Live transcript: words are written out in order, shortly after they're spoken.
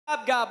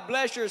God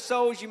bless your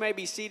souls. You may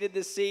be seated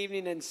this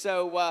evening. And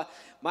so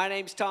my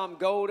name's Tom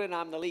Golden.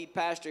 I'm the lead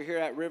pastor here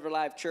at River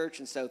Life Church.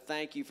 And so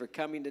thank you for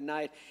coming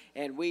tonight.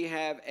 And we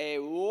have a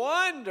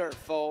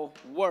wonderful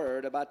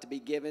word about to be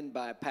given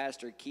by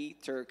Pastor Keith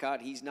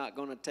Turcotte. He's not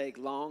going to take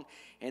long.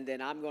 And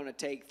then I'm going to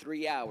take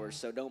 3 hours.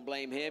 So don't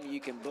blame him.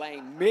 You can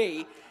blame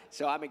me.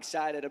 So I'm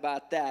excited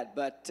about that.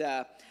 But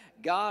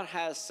God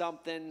has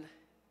something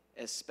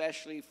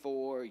especially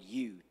for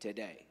you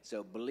today.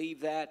 So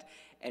believe that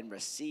and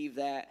receive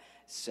that.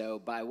 So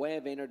by way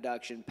of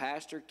introduction,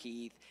 Pastor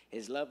Keith,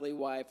 his lovely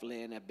wife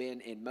Lynn have been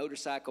in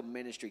motorcycle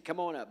ministry. Come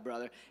on up,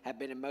 brother. Have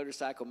been in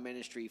motorcycle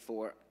ministry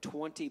for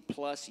 20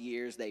 plus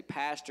years. They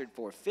pastored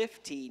for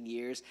 15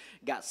 years,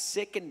 got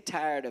sick and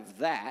tired of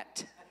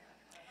that,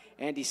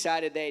 and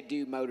decided they'd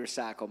do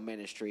motorcycle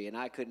ministry. And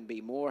I couldn't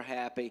be more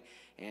happy,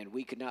 and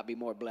we could not be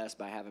more blessed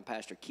by having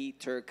Pastor Keith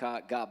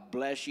Turcotte. God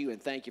bless you,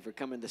 and thank you for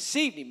coming this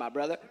evening, my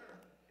brother.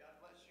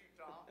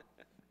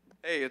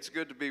 Hey, it's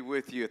good to be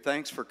with you.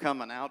 Thanks for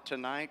coming out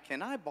tonight.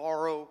 Can I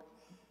borrow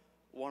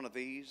one of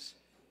these?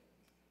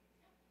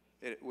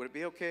 Would it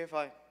be okay if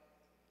I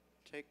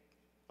take?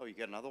 Oh, you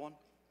got another one?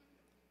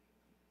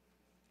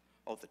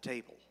 Oh, the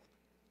table.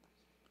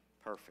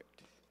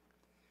 Perfect.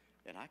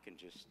 And I can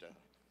just,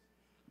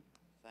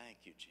 thank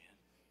you, Jen.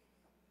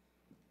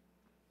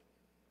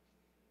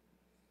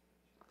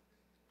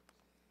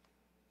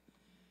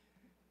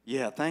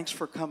 Yeah, thanks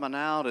for coming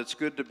out. It's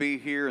good to be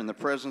here in the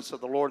presence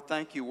of the Lord.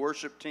 Thank you,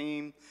 worship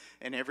team,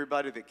 and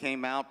everybody that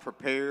came out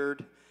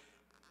prepared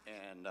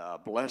and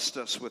blessed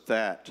us with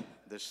that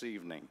this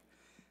evening.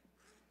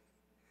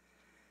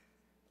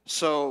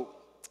 So,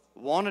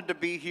 wanted to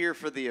be here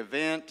for the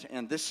event,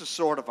 and this is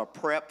sort of a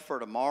prep for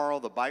tomorrow,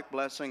 the bike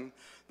blessing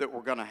that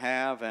we're going to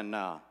have. And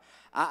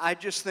I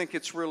just think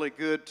it's really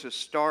good to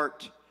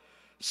start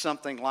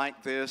something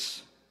like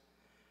this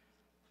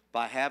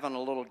by having a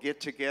little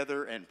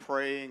get-together and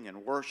praying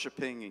and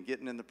worshiping and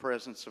getting in the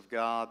presence of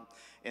God,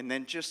 and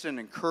then just an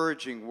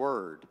encouraging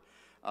word.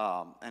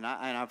 And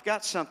I've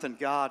got something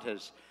God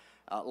has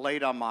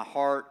laid on my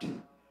heart.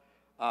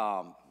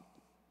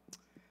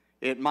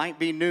 It might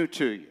be new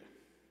to you.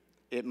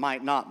 It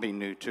might not be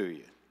new to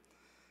you.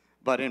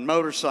 But in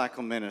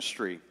motorcycle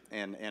ministry,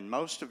 and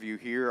most of you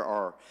here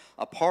are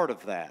a part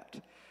of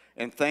that.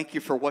 And thank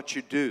you for what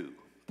you do.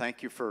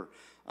 Thank you for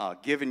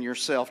giving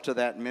yourself to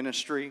that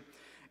ministry.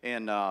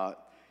 And, a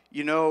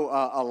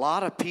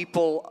lot of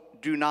people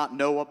do not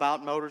know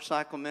about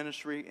motorcycle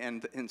ministry,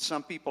 and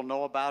some people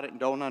know about it and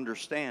don't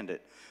understand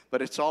it.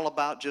 But it's all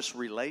about just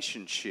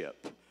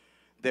relationship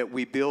that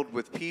we build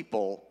with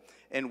people,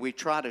 and we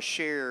try to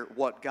share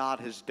what God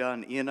has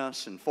done in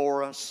us and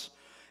for us,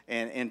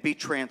 and be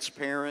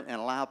transparent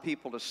and allow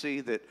people to see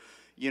that,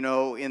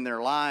 in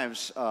their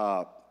lives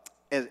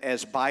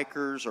as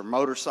bikers or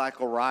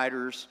motorcycle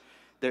riders,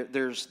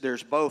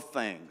 there's both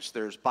things.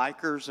 There's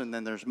bikers and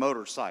then there's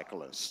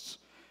motorcyclists.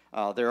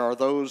 There are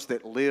those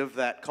that live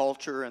that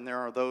culture, and there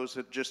are those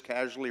that just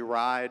casually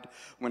ride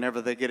whenever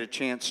they get a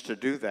chance to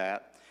do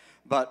that.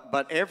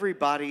 But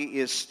everybody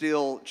is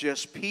still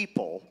just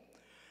people,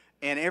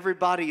 and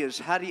everybody is,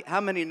 how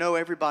many know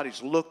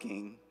everybody's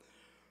looking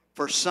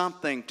for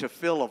something to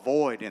fill a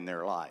void in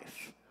their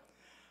life?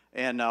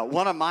 And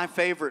one of my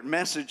favorite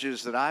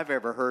messages that I've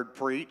ever heard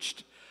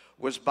preached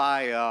was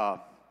by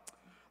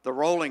the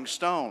Rolling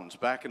Stones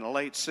back in the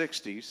late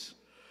 60s.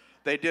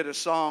 They did a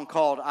song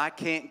called "I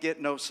Can't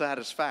Get No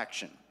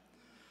Satisfaction."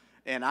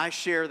 And I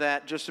share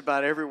that just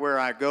about everywhere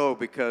I go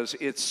because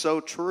it's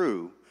so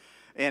true.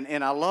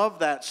 And I love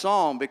that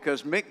song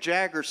because Mick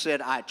Jagger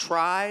said, "I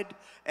tried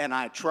and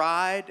I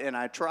tried and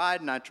I tried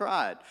and I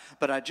tried,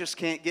 but I just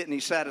can't get any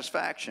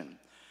satisfaction."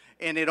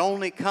 And it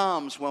only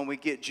comes when we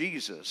get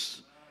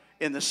Jesus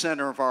in the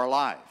center of our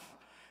life.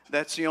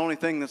 That's the only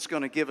thing that's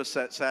going to give us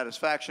that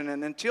satisfaction.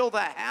 And until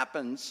that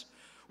happens,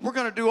 we're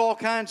going to do all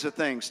kinds of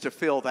things to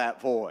fill that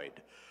void.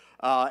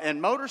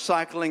 And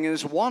motorcycling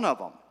is one of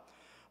them.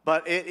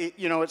 But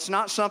it's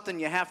not something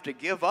you have to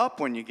give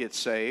up when you get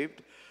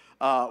saved.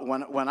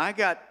 When I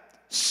got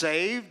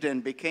saved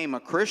and became a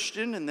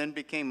Christian and then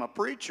became a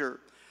preacher,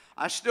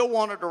 I still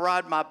wanted to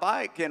ride my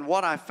bike. And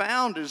what I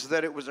found is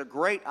that it was a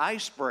great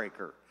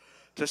icebreaker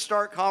to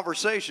start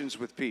conversations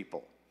with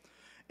people.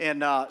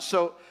 And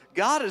so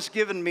God has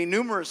given me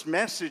numerous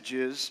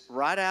messages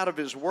right out of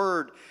His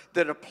Word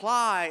that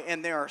apply,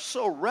 and they are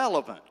so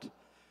relevant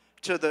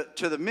to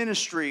the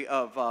ministry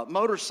of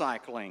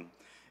motorcycling.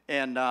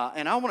 And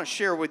I want to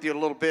share with you a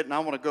little bit, and I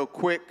want to go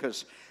quick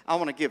because I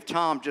want to give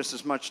Tom just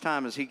as much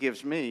time as he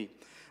gives me.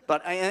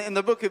 But in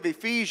the book of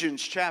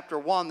Ephesians, chapter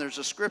 1, there's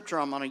a scripture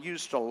I'm going to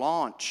use to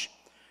launch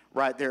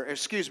right there.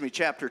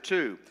 Chapter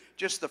 2.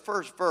 Just the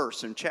first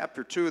verse in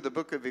chapter 2 of the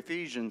book of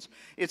Ephesians.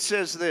 It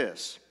says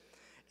this: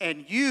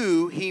 "And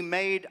you He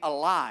made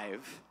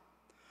alive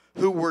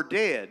who were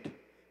dead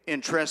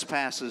in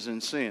trespasses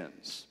and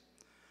sins."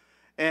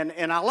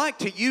 And I like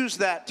to use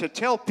that to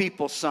tell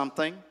people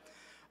something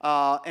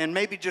and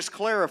maybe just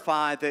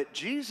clarify that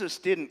Jesus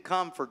didn't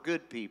come for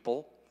good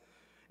people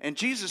and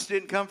Jesus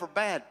didn't come for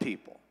bad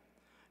people.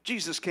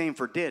 Jesus came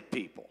for dead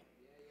people.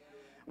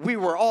 We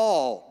were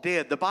all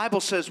dead. The Bible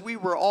says we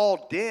were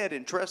all dead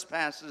in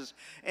trespasses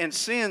and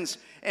sins.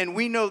 And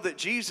we know that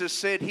Jesus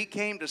said he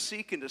came to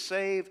seek and to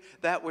save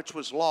that which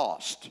was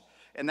lost.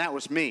 And that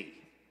was me.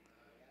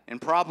 And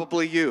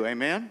probably you.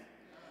 Amen?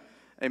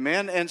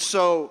 Amen. And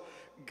so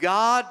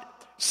God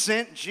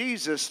sent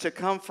Jesus to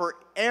come for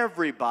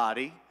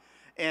everybody.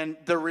 And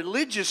the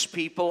religious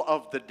people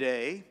of the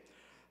day,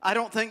 I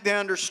don't think they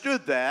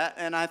understood that.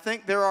 And I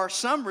think there are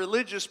some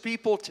religious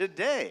people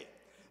today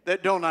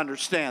that don't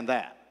understand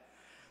that.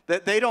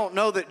 That they don't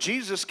know that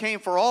Jesus came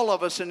for all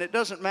of us, and it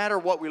doesn't matter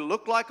what we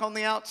look like on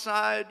the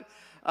outside.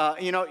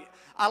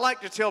 I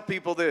like to tell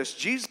people this.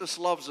 Jesus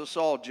loves us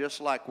all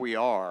just like we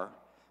are,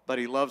 but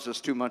he loves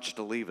us too much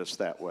to leave us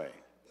that way.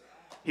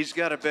 He's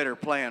got a better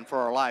plan for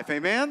our life.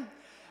 Amen?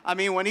 I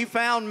mean, when he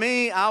found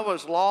me, I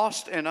was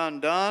lost and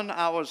undone.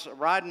 I was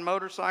riding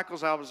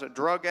motorcycles. I was a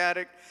drug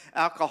addict,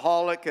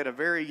 alcoholic at a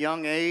very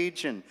young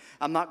age, and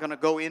I'm not going to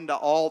go into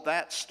all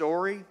that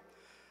story.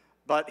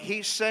 But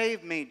he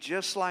saved me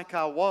just like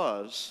I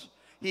was.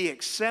 He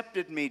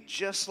accepted me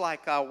just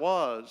like I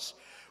was.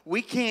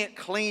 We can't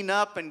clean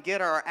up and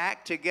get our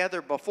act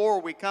together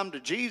before we come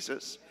to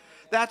Jesus.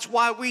 That's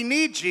why we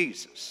need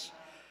Jesus.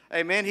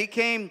 Amen. He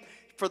came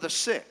for the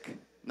sick,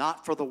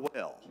 not for the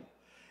well.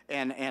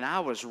 And I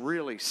was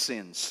really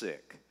sin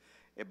sick.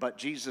 But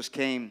Jesus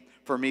came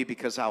for me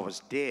because I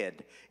was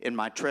dead in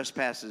my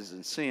trespasses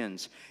and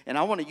sins. And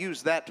I want to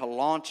use that to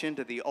launch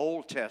into the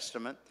Old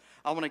Testament.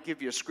 I want to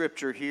give you a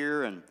scripture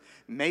here, and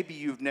maybe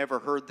you've never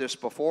heard this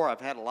before.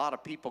 I've had a lot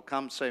of people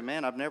come say,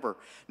 man, I've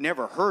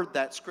never heard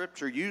that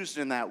scripture used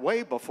in that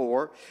way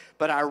before.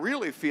 But I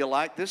really feel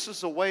like this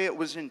is the way it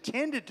was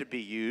intended to be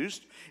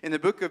used in the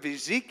book of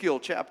Ezekiel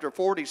chapter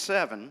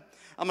 47.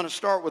 I'm going to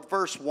start with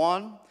verse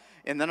 1,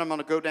 and then I'm going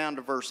to go down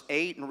to verse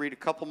 8 and read a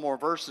couple more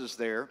verses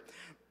there.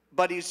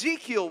 But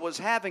Ezekiel was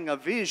having a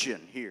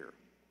vision here.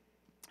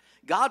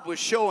 God was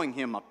showing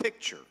him a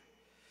picture.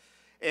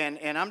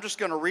 And I'm just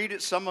going to read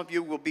it. Some of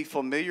you will be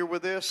familiar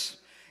with this.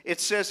 It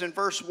says in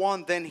verse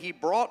 1, then he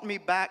brought me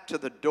back to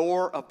the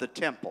door of the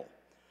temple,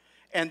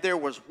 and there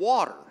was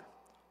water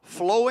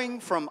flowing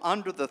from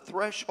under the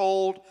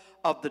threshold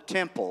of the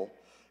temple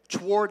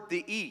toward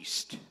the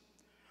east.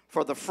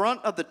 For the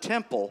front of the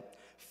temple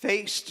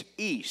faced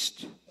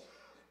east.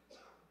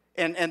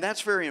 And that's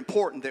very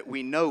important that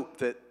we note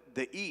that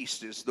the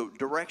east is the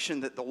direction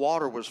that the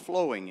water was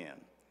flowing in.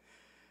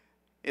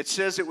 It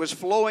says it was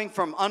flowing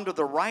from under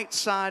the right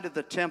side of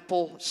the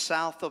temple,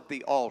 south of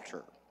the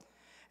altar.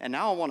 And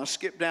now I want to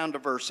skip down to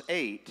verse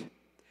 8.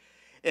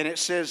 And it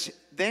says,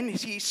 then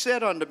he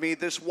said unto me,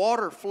 this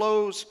water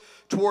flows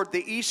toward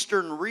the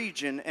eastern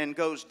region and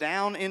goes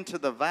down into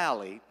the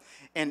valley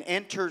and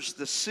enters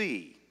the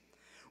sea.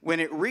 When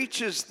it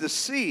reaches the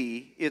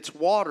sea, its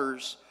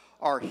waters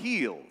are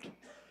healed.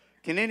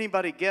 Can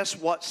anybody guess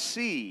what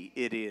sea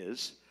it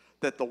is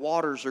that the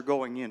waters are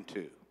going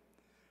into?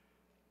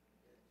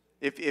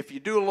 If you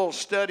do a little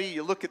study,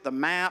 you look at the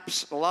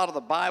maps. A lot of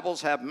the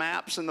Bibles have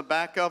maps in the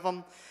back of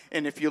them.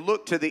 And if you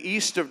look to the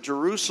east of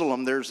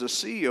Jerusalem, there's a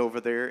sea over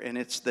there, and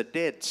it's the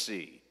Dead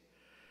Sea.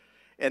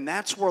 And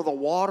that's where the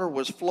water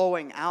was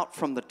flowing out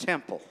from the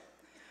temple.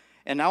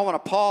 And now I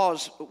want to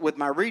pause with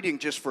my reading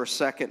just for a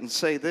second and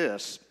say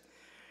this.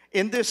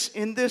 In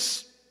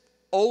this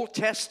Old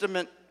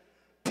Testament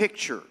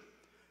picture,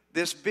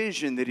 this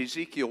vision that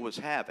Ezekiel was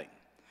having,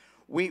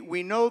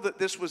 we know that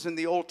this was in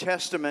the Old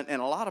Testament,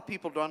 and a lot of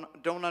people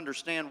don't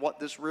understand what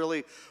this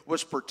really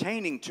was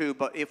pertaining to.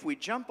 But if we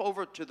jump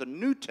over to the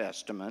New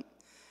Testament,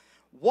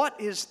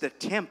 what is the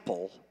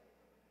temple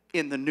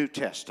in the New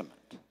Testament?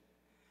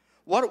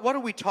 What do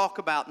we talk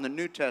about in the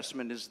New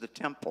Testament is the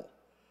temple?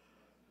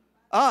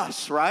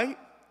 Us, right?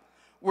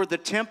 We're the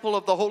temple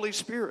of the Holy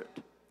Spirit.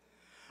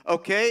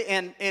 Okay,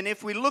 and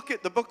if we look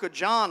at the book of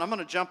John, I'm going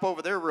to jump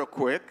over there real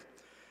quick.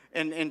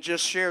 And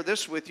just share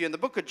this with you. In the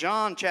book of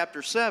John,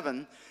 chapter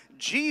 7,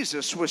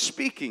 Jesus was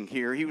speaking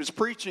here. He was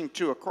preaching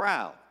to a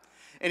crowd.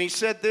 And he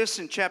said this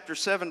in chapter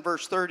 7,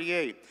 verse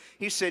 38.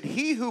 He said,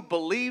 he who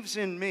believes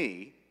in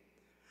me,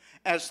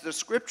 as the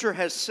scripture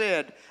has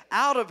said,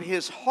 out of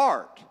his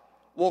heart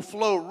will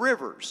flow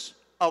rivers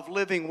of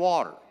living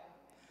water.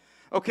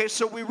 Okay,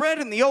 so we read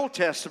in the Old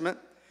Testament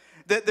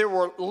that there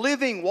were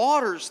living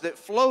waters that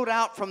flowed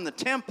out from the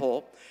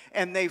temple,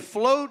 and they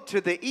flowed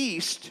to the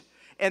east,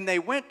 and they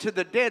went to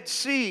the Dead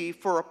Sea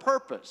for a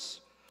purpose.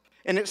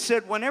 And it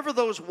said whenever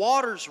those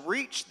waters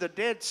reached the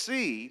Dead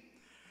Sea,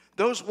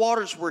 those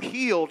waters were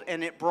healed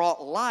and it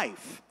brought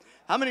life.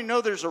 How many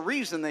know there's a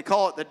reason they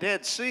call it the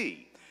Dead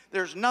Sea?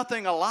 There's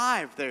nothing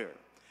alive there.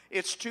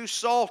 It's too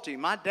salty.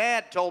 My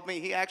dad told me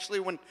he actually,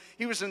 when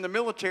he was in the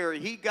military,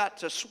 he got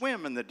to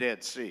swim in the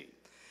Dead Sea.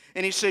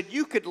 And he said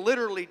you could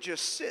literally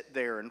just sit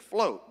there and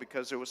float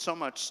because there was so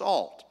much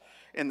salt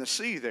in the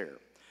sea there.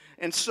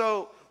 And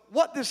so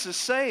what this is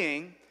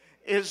saying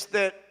is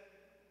that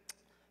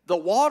the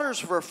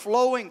waters were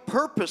flowing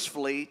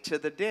purposefully to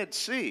the Dead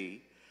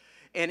Sea.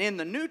 And in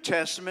the New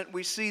Testament,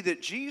 we see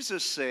that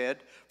Jesus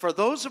said, for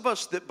those of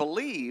us that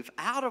believe,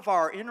 out of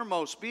our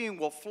innermost being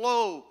will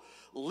flow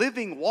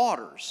living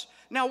waters.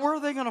 Now, where are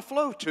they going to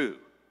flow to?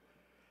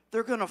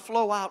 They're going to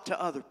flow out to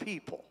other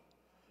people.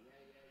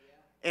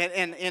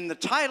 And in the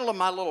title of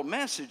my little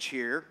message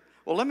here,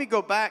 well, let me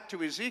go back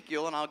to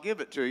Ezekiel, and I'll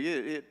give it to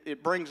you.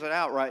 It brings it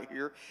out right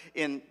here.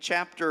 In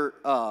chapter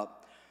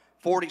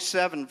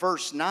 47,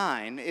 verse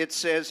 9, it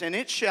says, "And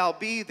it shall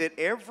be that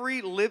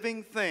every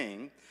living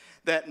thing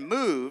that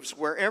moves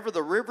wherever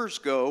the rivers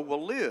go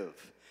will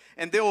live.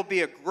 And there will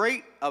be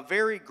a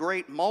very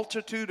great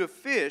multitude of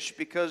fish,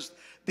 because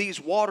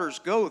these waters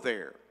go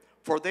there.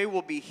 For they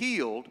will be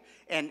healed,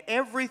 and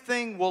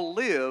everything will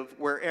live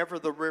wherever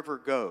the river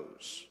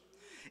goes.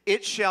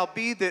 It shall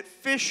be that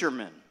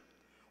fishermen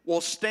will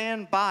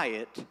stand by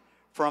it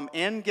from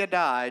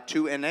En-Gedi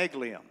to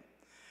En-Eglaim."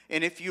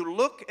 And if you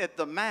look at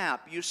the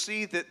map, you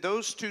see that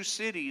those two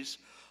cities,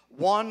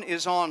 one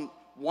is on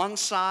one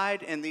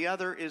side and the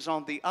other is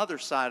on the other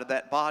side of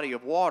that body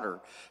of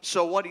water.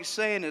 So what he's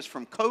saying is,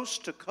 from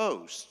coast to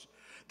coast,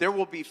 there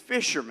will be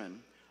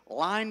fishermen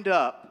lined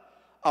up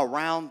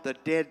around the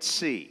Dead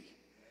Sea.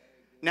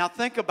 Now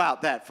think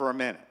about that for a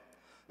minute.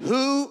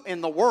 Who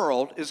in the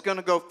world is going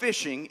to go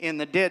fishing in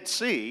the Dead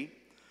Sea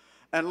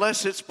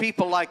unless it's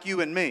people like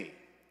you and me?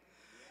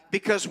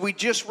 Because we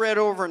just read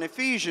over in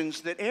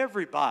Ephesians that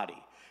everybody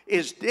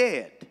is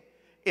dead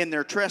in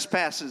their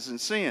trespasses and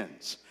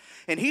sins.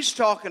 And he's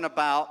talking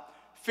about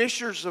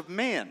fishers of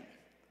men.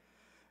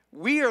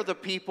 We are the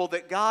people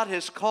that God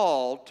has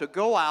called to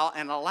go out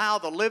and allow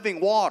the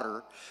living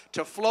water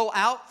to flow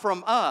out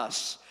from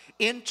us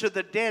into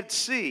the Dead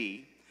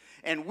Sea.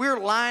 And we're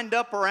lined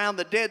up around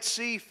the Dead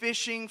Sea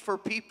fishing for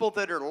people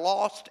that are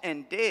lost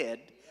and dead.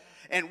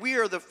 And we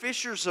are the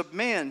fishers of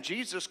men.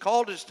 Jesus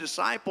called his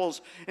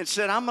disciples and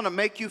said, "I'm going to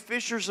make you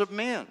fishers of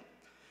men."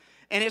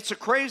 And it's a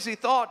crazy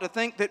thought to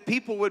think that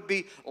people would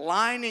be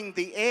lining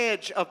the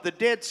edge of the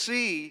Dead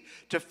Sea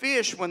to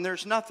fish when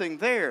there's nothing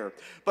there.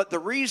 But the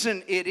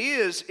reason it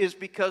is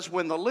because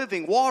when the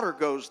living water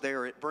goes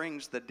there, it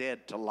brings the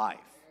dead to life.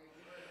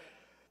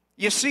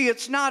 You see,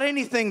 it's not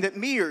anything that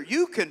me or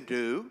you can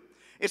do.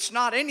 It's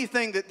not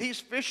anything that these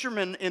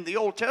fishermen in the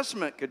Old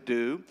Testament could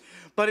do,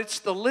 but it's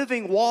the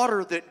living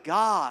water that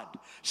God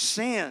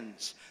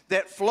sends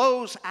that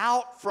flows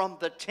out from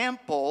the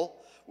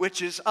temple,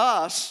 which is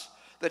us,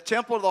 the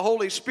temple of the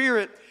Holy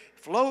Spirit,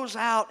 flows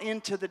out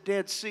into the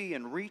Dead Sea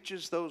and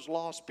reaches those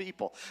lost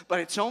people. But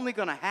it's only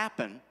going to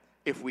happen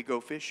if we go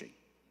fishing.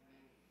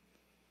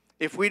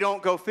 If we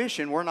don't go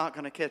fishing, we're not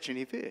going to catch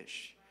any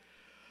fish.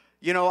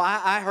 You know,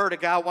 I heard a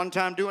guy one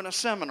time doing a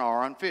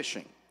seminar on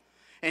fishing.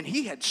 And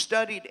he had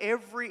studied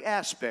every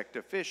aspect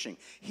of fishing.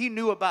 He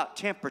knew about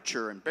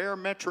temperature and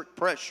barometric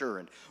pressure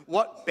and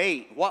what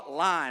bait, what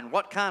line,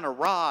 what kind of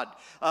rod,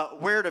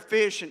 where to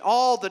fish, and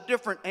all the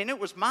different, and it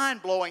was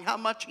mind-blowing how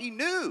much he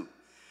knew.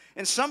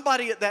 And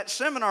somebody at that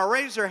seminar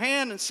raised their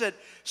hand and said,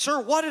 "Sir,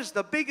 what is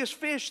the biggest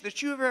fish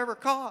that you've ever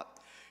caught?"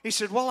 He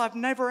said, "Well, I've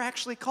never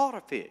actually caught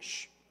a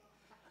fish."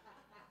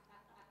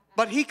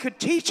 But he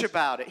could teach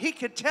about it. He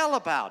could tell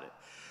about it.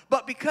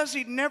 But because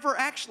he'd never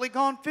actually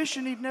gone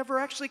fishing, he'd never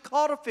actually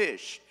caught a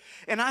fish.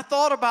 And I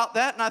thought about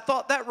that, and I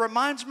thought that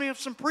reminds me of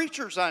some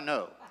preachers I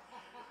know.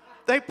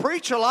 They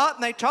preach a lot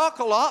and they talk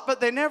a lot, but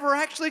they never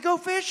actually go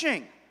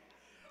fishing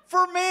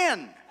for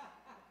men.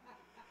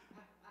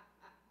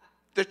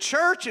 The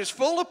church is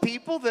full of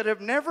people that have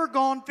never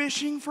gone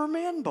fishing for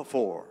men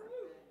before.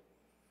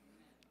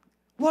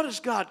 What has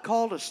God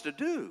called us to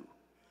do?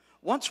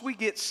 Once we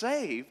get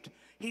saved,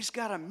 he's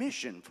got a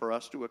mission for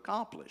us to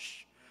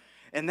accomplish.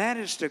 And that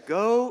is to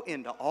go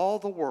into all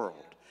the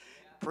world,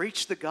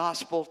 preach the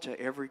gospel to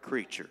every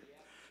creature.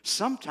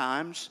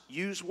 Sometimes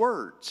use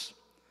words.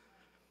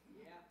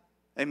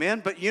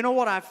 Amen. But you know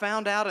what I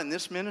found out in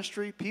this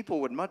ministry? People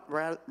would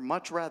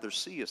much rather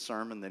see a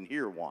sermon than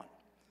hear one.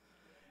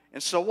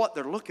 And so what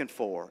they're looking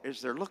for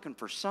is they're looking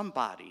for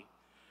somebody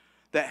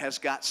that has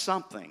got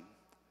something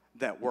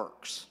that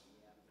works,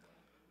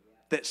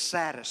 that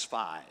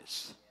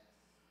satisfies.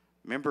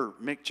 Remember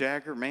Mick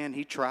Jagger? Man,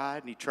 he tried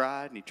and he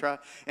tried and he tried.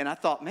 And I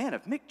thought, man,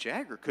 if Mick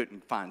Jagger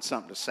couldn't find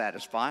something to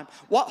satisfy him,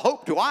 what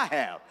hope do I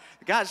have?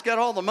 The guy's got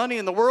all the money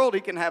in the world.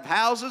 He can have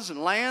houses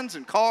and lands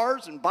and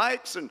cars and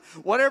bikes and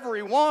whatever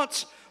he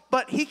wants.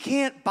 But he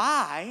can't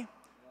buy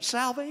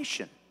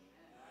salvation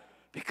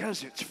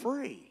because it's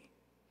free.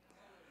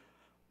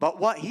 But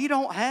what he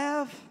don't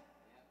have,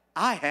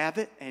 I have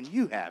it and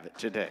you have it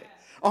today.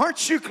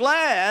 Aren't you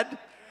glad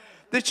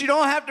that you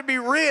don't have to be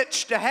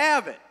rich to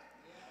have it?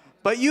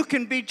 But you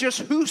can be just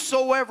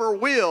whosoever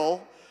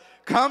will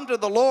come to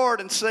the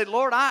Lord and say,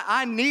 "Lord,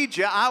 I need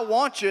you. I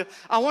want you.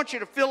 I want you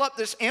to fill up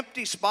this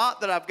empty spot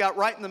that I've got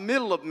right in the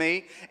middle of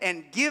me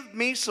and give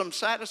me some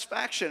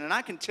satisfaction." And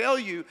I can tell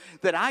you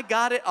that I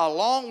got it a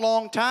long,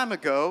 long time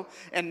ago,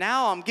 and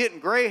now I'm getting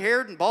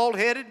gray-haired and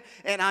bald-headed,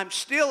 and I'm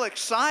still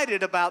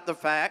excited about the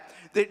fact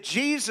that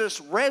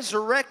Jesus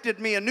resurrected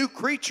me a new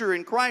creature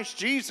in Christ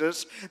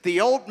Jesus.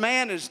 The old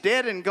man is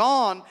dead and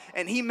gone,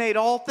 and he made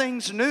all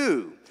things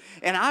new.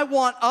 And I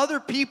want other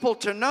people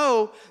to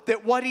know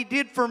that what he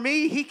did for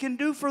me, he can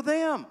do for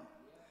them.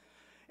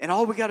 And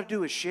all we got to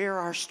do is share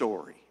our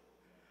story.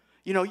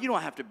 You know, you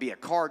don't have to be a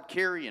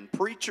card-carrying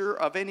preacher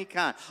of any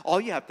kind.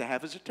 All you have to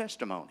have is a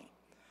testimony.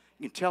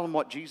 You can tell them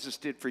what Jesus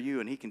did for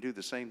you, and he can do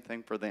the same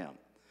thing for them.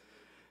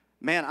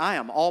 Man, I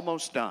am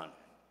almost done.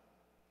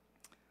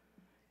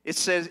 It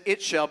says,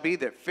 it shall be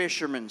that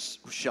fishermen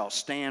shall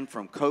stand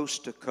from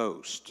coast to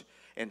coast,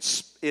 and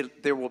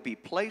there will be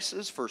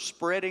places for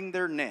spreading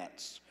their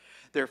nets.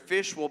 Their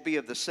fish will be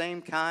of the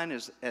same kind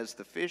as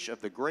the fish of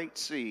the great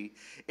sea,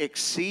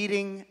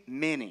 exceeding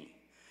many.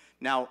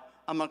 Now,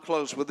 I'm going to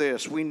close with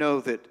this. We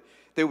know that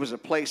there was a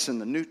place in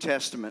the New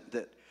Testament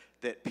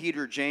that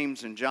Peter,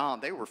 James, and John,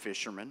 they were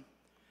fishermen.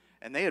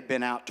 And they had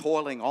been out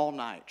toiling all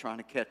night trying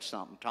to catch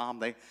something.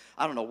 Tom,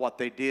 I don't know what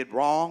they did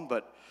wrong,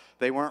 but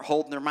they weren't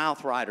holding their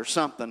mouth right or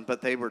something.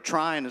 But they were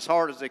trying as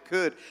hard as they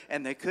could,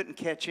 and they couldn't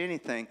catch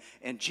anything.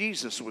 And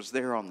Jesus was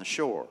there on the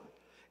shore,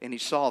 and he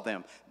saw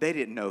them. They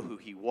didn't know who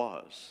he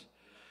was.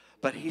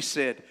 But he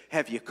said,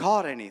 have you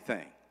caught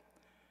anything?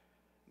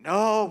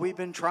 No, we've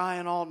been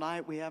trying all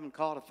night. We haven't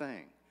caught a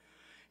thing.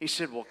 He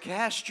said, well,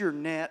 cast your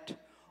net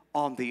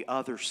on the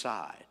other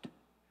side.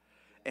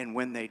 And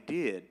when they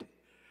did,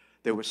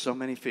 there were so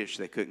many fish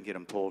they couldn't get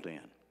them pulled in.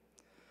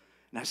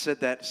 And I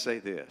said that to say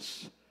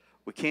this.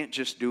 We can't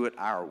just do it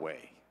our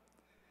way.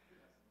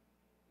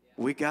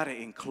 We got to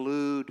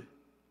include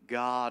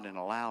God and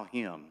allow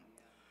him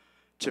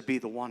to be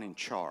the one in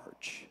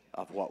charge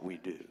of what we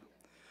do.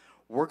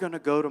 We're going to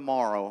go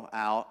tomorrow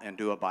out and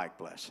do a bike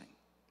blessing.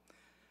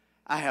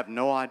 I have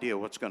no idea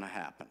what's going to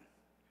happen.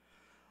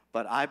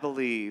 But I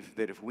believe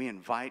that if we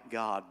invite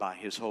God by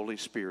his Holy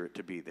Spirit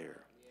to be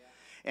there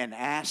and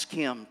ask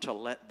him to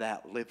let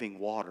that living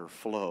water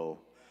flow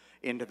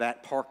into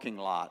that parking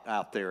lot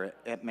out there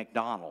at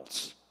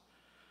McDonald's.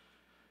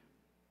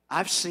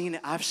 I've seen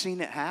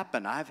it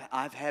happen.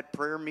 I've had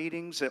prayer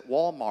meetings at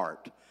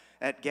Walmart,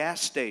 at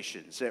gas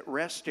stations, at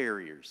rest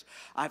areas.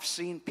 I've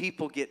seen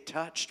people get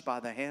touched by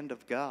the hand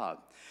of God.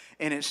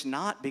 And it's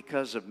not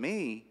because of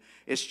me.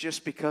 It's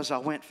just because I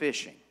went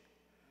fishing.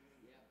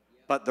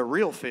 But the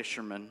real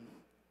fisherman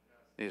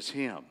is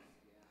him.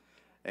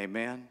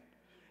 Amen.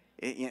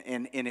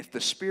 And if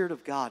the Spirit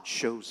of God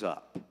shows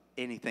up,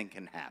 anything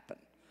can happen.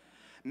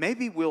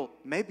 Maybe we'll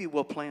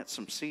plant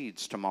some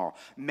seeds tomorrow.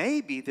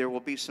 Maybe there will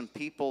be some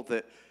people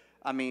that,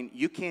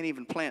 you can't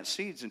even plant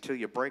seeds until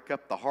you break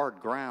up the hard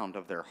ground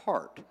of their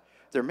heart.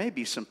 There may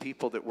be some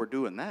people that we're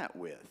doing that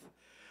with.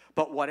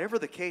 But whatever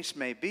the case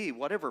may be,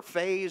 whatever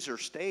phase or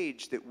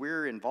stage that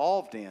we're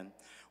involved in,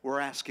 we're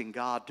asking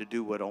God to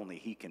do what only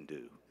he can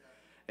do.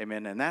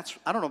 Amen. And I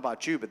don't know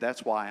about you, but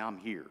that's why I'm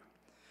here.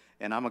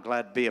 And I'm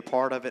glad to be a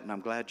part of it, and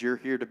I'm glad you're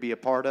here to be a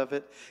part of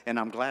it. And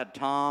I'm glad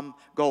Tom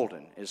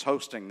Golden is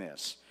hosting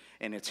this.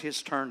 And it's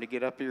his turn to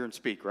get up here and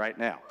speak right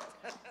now.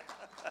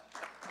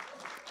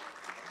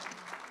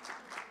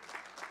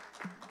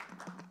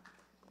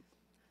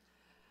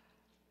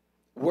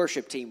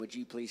 Worship team, would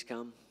you please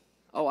come?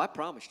 Oh, I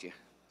promised you.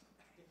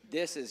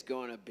 This is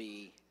going to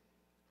be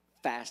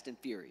fast and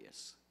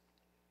furious.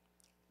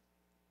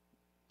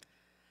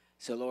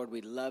 So, Lord, we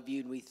love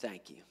you and we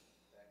thank you.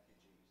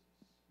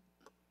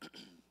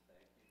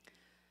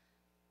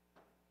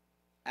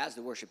 As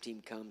the worship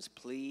team comes,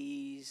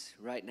 please,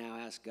 right now,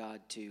 ask God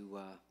to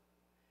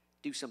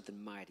do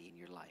something mighty in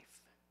your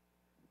life.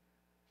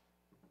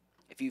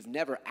 If you've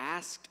never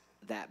asked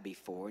that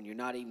before and you're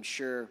not even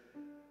sure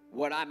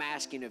what I'm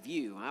asking of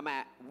you,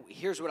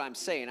 here's what I'm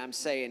saying. I'm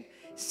saying,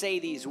 say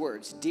these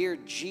words. Dear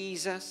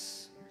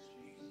Jesus,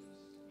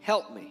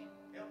 help me,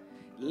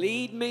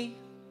 lead me,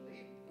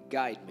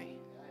 guide me,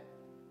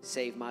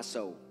 save my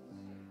soul,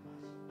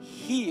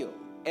 heal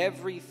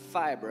every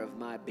fiber of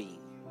my being.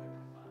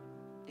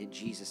 In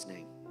Jesus'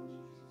 name,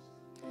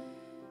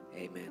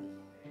 amen.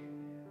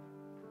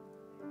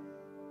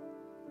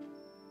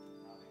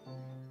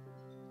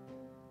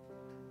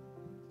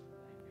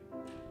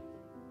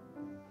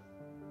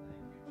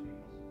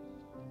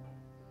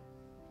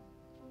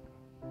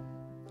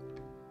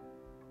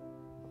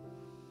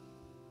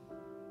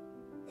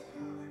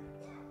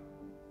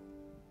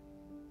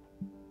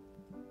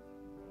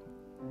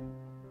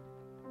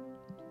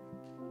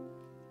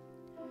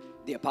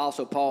 The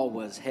Apostle Paul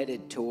was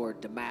headed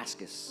toward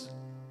Damascus.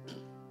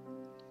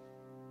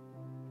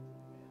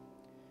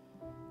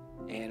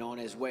 And on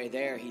his way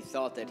there, he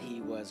thought that he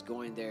was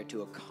going there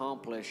to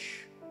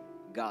accomplish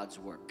God's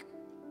work.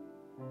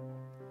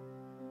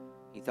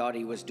 He thought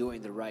he was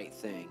doing the right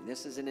thing.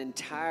 This is an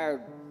entire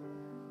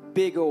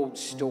big old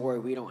story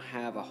we don't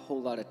have a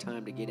whole lot of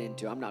time to get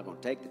into. I'm not going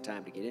to take the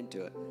time to get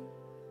into it.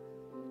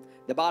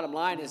 The bottom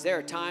line is there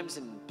are times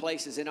and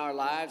places in our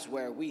lives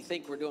where we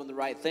think we're doing the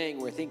right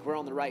thing, we think we're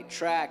on the right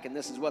track, and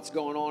this is what's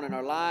going on in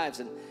our lives,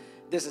 and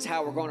this is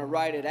how we're going to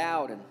write it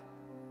out.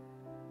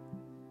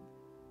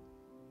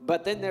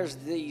 But then there's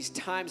these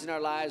times in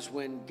our lives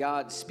when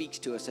God speaks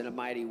to us in a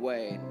mighty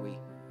way, and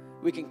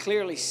we can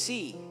clearly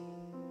see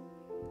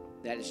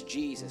that it's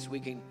Jesus. We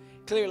can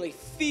clearly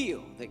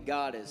feel that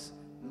God is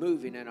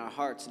moving in our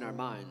hearts and our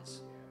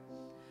minds.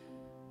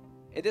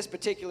 At this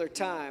particular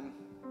time,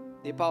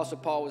 the Apostle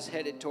Paul was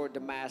headed toward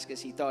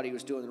Damascus. He thought he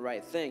was doing the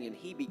right thing, and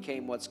he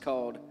became what's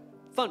called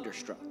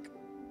Thunderstruck.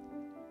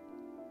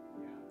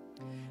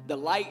 The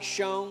light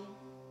shone.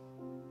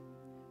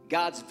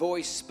 God's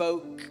voice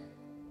spoke.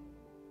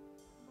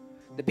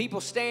 The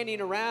people standing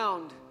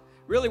around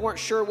really weren't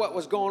sure what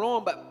was going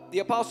on, but the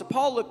Apostle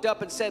Paul looked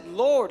up and said,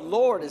 Lord,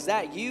 Lord, is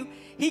that you?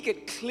 He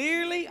could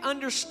clearly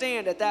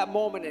understand at that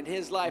moment in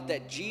his life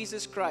that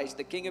Jesus Christ,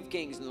 the King of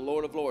Kings and the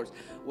Lord of Lords,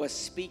 was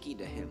speaking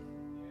to him.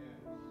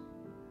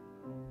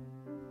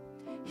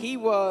 He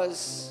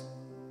was,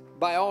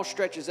 by all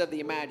stretches of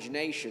the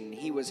imagination,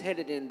 he was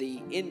headed in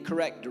the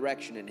incorrect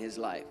direction in his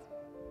life.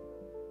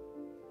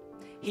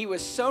 He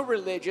was so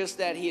religious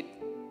that he had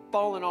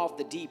fallen off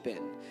the deep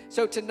end.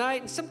 So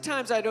tonight, and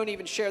sometimes I don't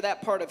even share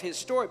that part of his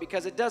story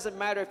because it doesn't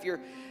matter if you're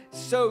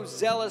so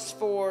zealous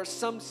for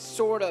some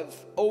sort of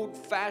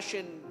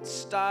old-fashioned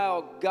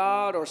style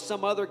God or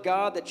some other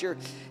God that you're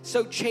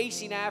so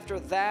chasing after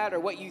that or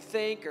what you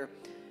think or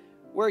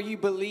where you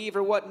believe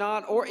or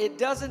whatnot, or it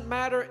doesn't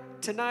matter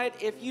tonight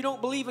if you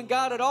don't believe in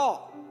God at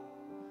all.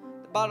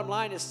 The bottom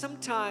line is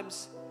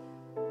sometimes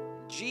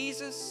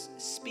Jesus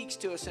speaks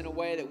to us in a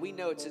way that we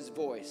know it's his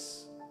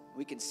voice.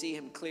 We can see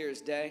him clear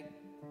as day,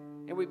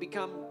 and we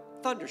become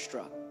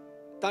thunderstruck.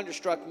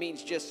 Thunderstruck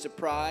means just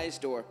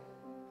surprised or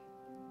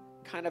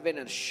kind of in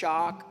a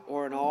shock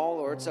or an awe,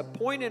 or it's a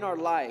point in our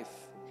life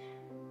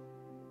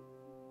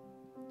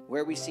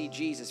where we see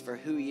Jesus for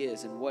who he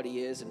is and what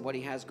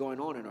he has going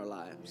on in our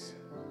lives.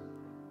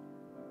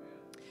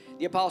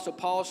 The Apostle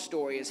Paul's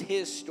story is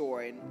his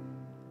story, and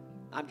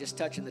I'm just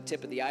touching the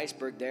tip of the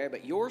iceberg there,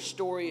 but your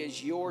story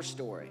is your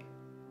story.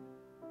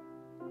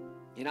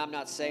 And I'm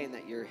not saying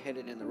that you're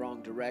headed in the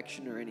wrong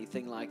direction or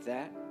anything like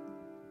that,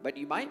 but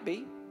you might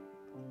be.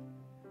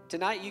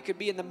 Tonight you could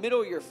be in the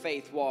middle of your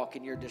faith walk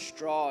and you're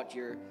distraught,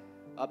 you're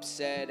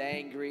upset,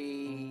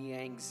 angry,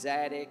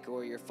 anxietic,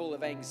 or you're full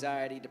of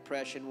anxiety,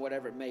 depression,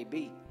 whatever it may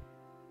be.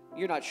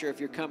 You're not sure if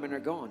you're coming or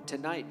going.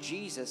 Tonight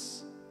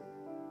Jesus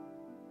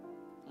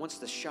wants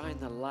to shine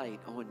the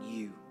light on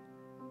you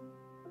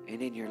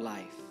and in your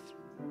life.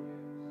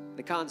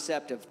 The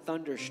concept of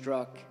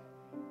thunderstruck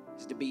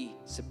is to be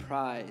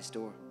surprised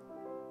or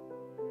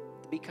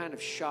to be kind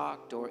of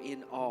shocked or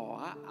in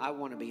awe. I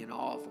want to be in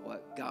awe of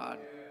what God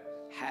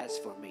has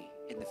for me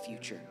in the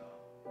future.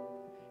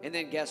 And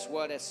then guess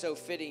what? It's so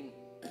fitting.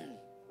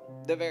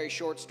 The very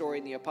short story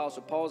in the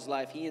Apostle Paul's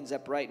life, he ends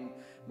up writing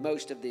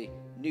most of the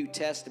New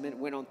Testament,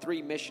 went on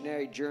 3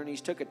 missionary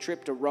journeys, took a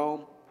trip to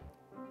Rome,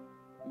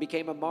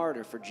 became a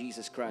martyr for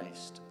Jesus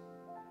Christ.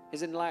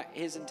 His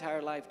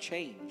entire life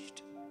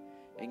changed.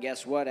 And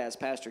guess what? As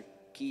Pastor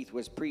Keith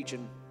was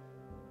preaching,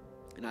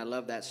 and I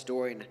love that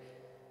story and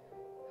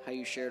how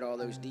you shared all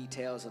those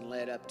details and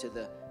led up to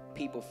the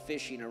people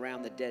fishing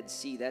around the Dead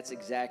Sea. That's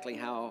exactly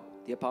how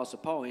the Apostle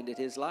Paul ended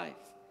his life.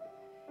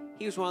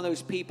 He was one of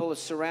those people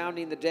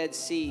surrounding the Dead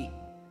Sea,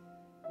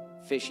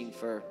 fishing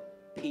for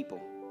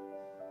people.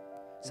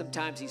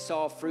 Sometimes he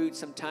saw fruit,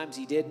 sometimes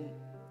he didn't.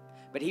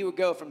 But he would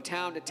go from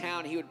town to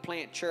town. He would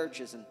plant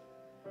churches. And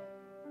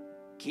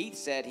Keith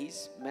said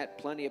he's met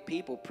plenty of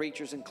people,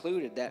 preachers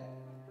included, that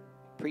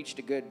preached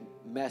a good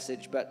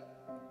message, but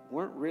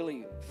weren't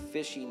really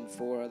fishing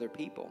for other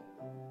people.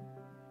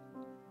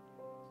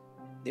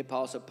 The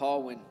Apostle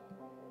Paul, when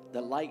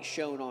the light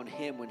shone on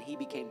him, when he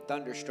became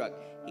thunderstruck,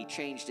 he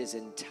changed his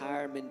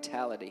entire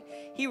mentality.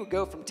 He would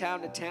go from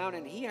town to town,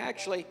 and he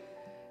actually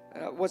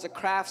was a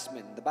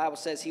craftsman. The Bible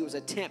says he was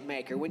a tent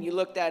maker. When you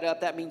look that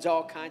up, that means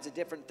all kinds of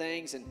different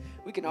things, and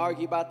we can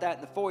argue about that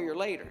in the foyer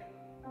later.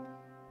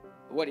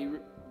 What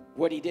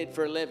he did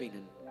for a living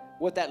and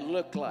what that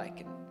looked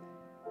like and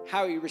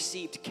how he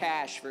received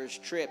cash for his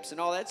trips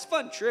and all that. It's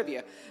fun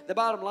trivia. The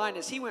bottom line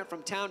is he went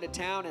from town to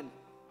town, and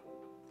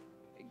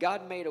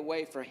God made a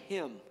way for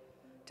him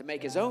to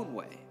make his own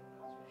way.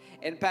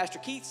 And Pastor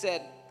Keith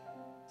said,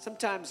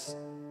 sometimes,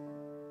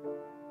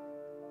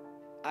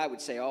 I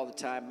would say all the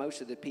time,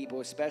 most of the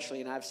people,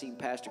 especially, and I've seen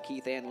Pastor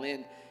Keith and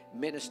Lynn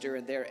minister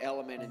in their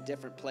element in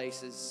different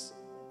places,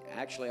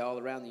 actually all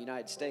around the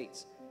United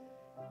States.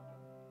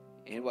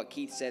 And what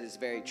Keith said is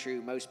very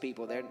true. Most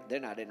people, they're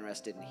not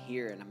interested in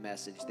hearing a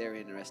message. They're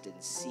interested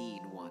in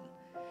seeing one.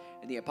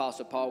 And the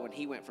Apostle Paul, when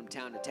he went from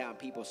town to town,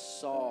 people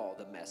saw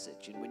the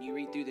message. And when you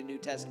read through the New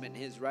Testament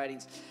and his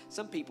writings,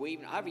 some people,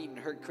 I've even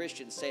heard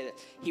Christians say that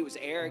he was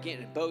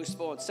arrogant and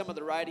boastful, and some of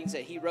the writings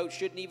that he wrote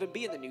shouldn't even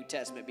be in the New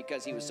Testament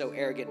because he was so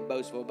arrogant and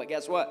boastful. But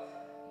guess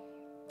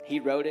what?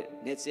 He wrote it,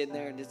 and it's in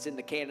there, and it's in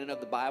the canon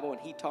of the Bible,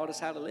 and he taught us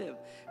how to live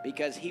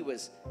because he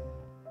was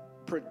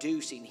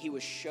producing, he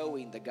was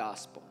showing the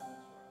gospel.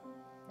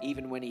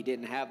 Even when he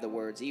didn't have the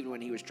words, even when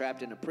he was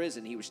trapped in a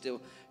prison, he was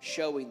still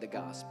showing the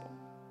gospel.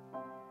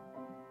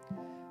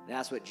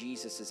 That's what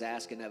Jesus is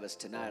asking of us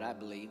tonight, I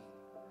believe,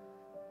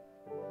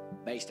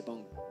 based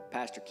upon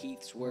Pastor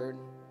Keith's word,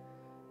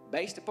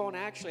 based upon,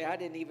 actually, I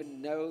didn't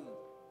even know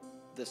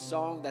the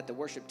song that the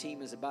worship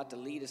team is about to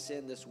lead us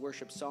in, this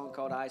worship song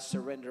called I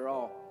Surrender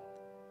All.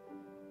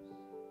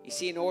 You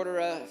see, in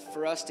order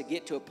for us to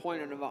get to a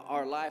point in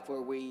our life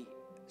where we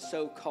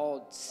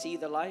so-called see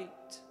the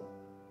light,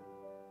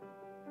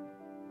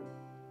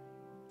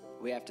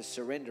 we have to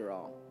surrender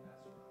all.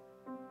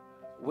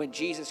 when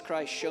Jesus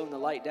Christ shone the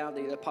light down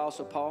to the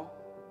Apostle Paul,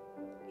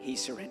 he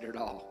surrendered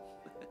all.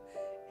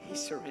 He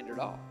surrendered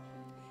all.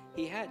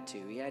 He had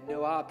to. He had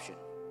no option.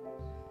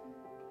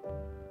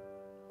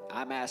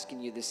 I'm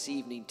asking you this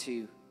evening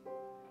to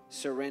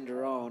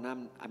surrender all. And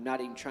I'm not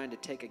even trying to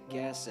take a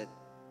guess at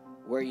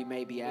where you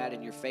may be at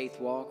in your faith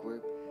walk. We're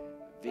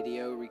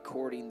video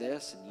recording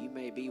this, and you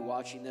may be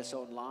watching this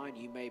online.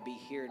 You may be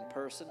here in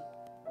person.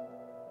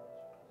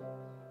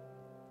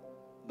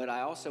 But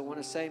I also want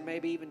to say,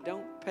 maybe even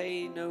don't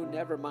pay no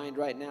never mind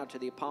right now to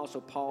the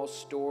Apostle Paul's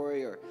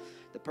story or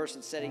the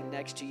person sitting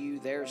next to you,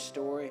 their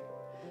story.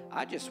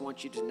 I just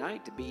want you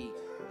tonight to be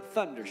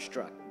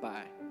thunderstruck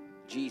by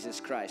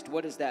Jesus Christ.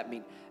 What does that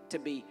mean? To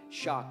be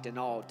shocked and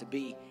awed, to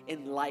be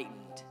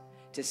enlightened,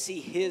 to see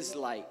his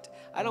light.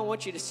 I don't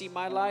want you to see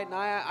my light, and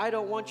I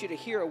don't want you to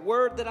hear a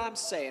word that I'm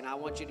saying. I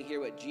want you to hear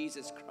what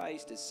Jesus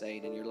Christ is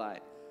saying in your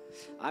life.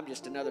 I'm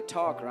just another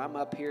talker. I'm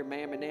up here,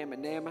 mamma, namma,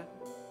 namma.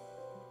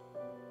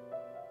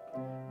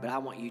 But I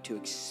want you to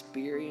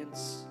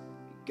experience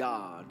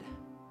God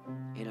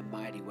in a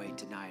mighty way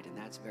tonight, and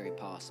that's very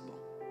possible.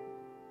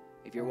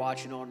 If you're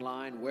watching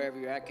online, wherever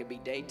you're at, could be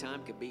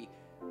daytime, could be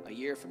a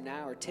year from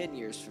now or 10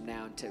 years from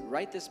now. And to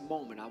right this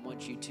moment, I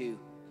want you to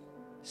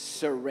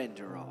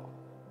surrender all.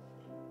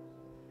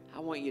 I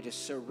want you to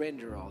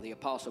surrender all. The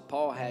Apostle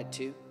Paul had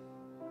to.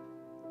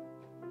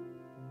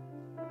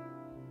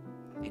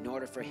 In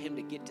order for him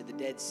to get to the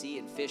Dead Sea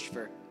and fish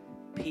for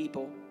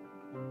people.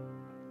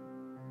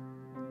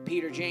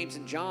 Peter, James,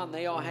 and John,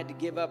 they all had to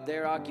give up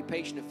their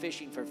occupation of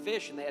fishing for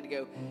fish, and they had to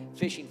go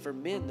fishing for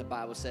men, the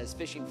Bible says,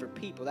 fishing for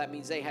people. That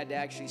means they had to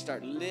actually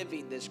start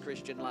living this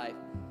Christian life,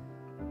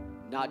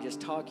 not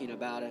just talking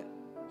about it.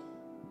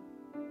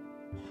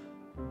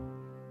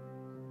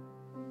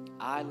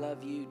 I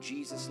love you.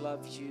 Jesus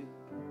loves you.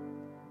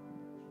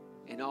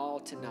 And all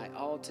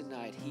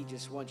tonight, he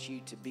just wants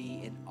you to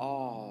be in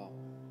awe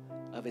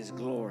of his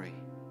glory,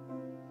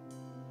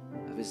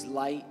 of his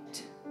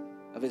light,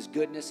 of his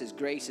goodness, his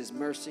grace, his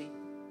mercy,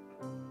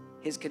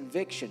 his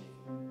conviction.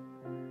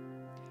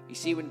 You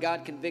see, when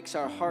God convicts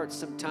our hearts,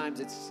 sometimes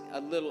it's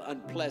a little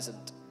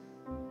unpleasant.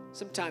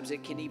 Sometimes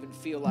it can even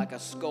feel like a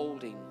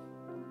scolding,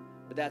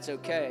 but that's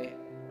okay.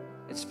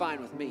 It's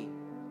fine with me.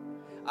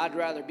 I'd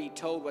rather be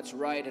told what's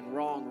right and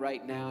wrong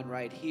right now and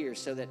right here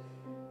so that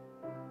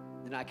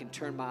then I can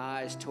turn my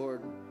eyes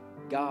toward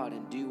God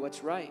and do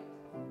what's right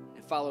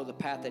and follow the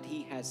path that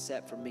he has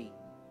set for me.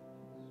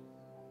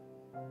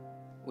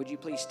 Would you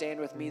please stand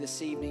with me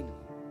this evening?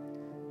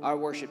 Our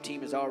worship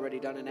team has already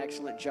done an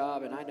excellent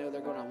job, and I know they're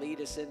going to lead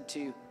us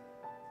into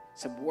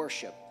some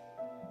worship.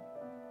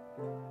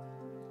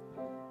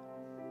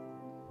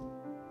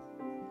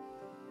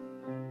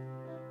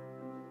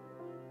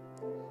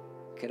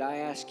 Could I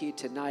ask you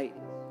tonight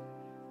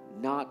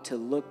not to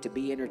look to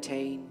be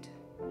entertained?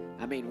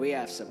 I mean, we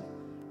have some,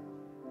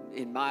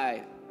 in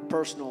my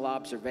personal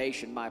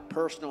observation, my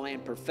personal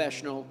and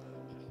professional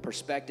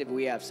perspective,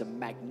 we have some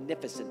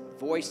magnificent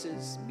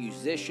voices,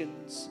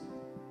 musicians.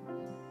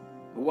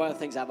 One of the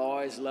things I've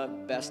always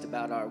loved best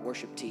about our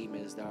worship team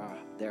is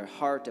their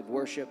heart of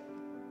worship.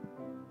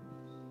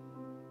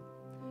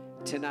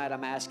 Tonight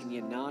I'm asking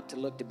you not to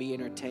look to be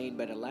entertained,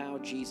 but allow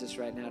Jesus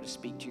right now to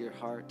speak to your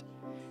heart.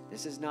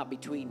 This is not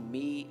between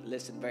me.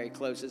 Listen very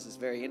close. This is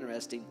very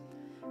interesting.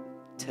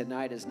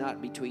 Tonight is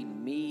not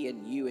between me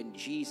and you and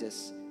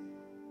Jesus.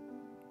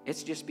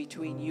 It's just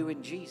between you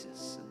and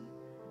Jesus. And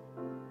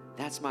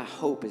that's my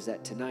hope, is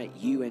that tonight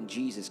you and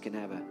Jesus can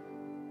have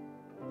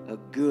a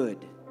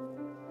good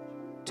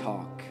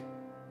talk,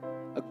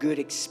 a good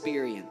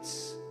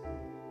experience.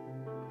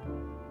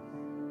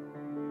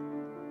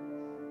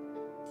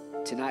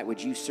 Tonight,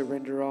 would you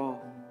surrender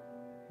all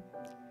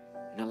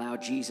and allow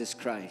Jesus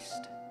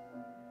Christ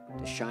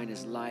to shine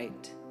his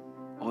light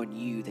on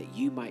you, that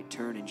you might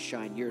turn and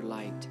shine your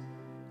light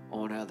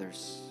on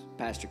others?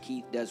 Pastor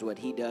Keith does what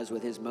he does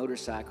with his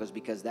motorcycles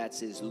because that's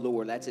his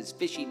lure. That's his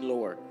fishing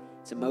lure.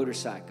 It's a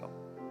motorcycle.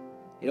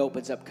 It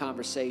opens up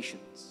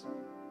conversations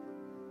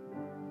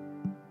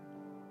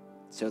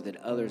so that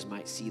others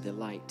might see the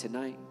light.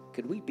 Tonight,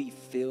 could we be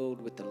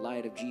filled with the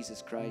light of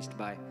Jesus Christ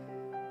by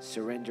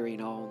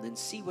surrendering all, and then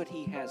see what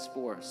he has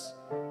for us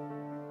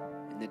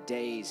in the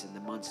days and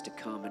the months to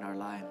come in our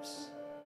lives?